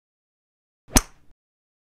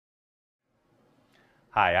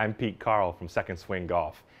Hi, I'm Pete Karle from Second Swing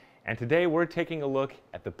Golf, and today we're taking a look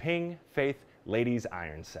at the Ping Faith Ladies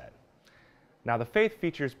Iron Set. Now the Faith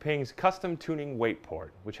features Ping's custom tuning weight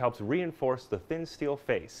port, which helps reinforce the thin steel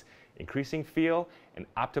face, increasing feel and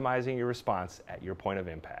optimizing your response at your point of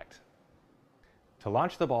impact. To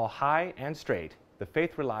launch the ball high and straight, the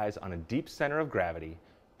Faith relies on a deep center of gravity,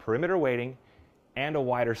 perimeter weighting, and a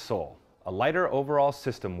wider sole. A lighter overall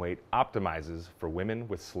system weight optimizes for women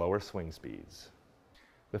with slower swing speeds.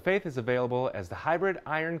 The Faith is available as the hybrid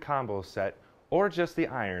iron combo set or just the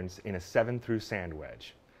irons in a 7-through sand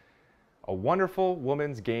wedge. A wonderful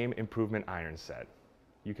woman's game improvement iron set.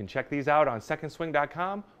 You can check these out on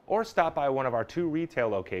secondswing.com or stop by one of our 2 retail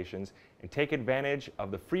locations and take advantage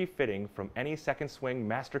of the free fitting from any Second Swing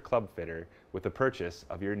Master Club fitter with the purchase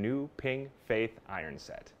of your new Ping Faith iron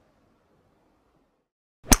set.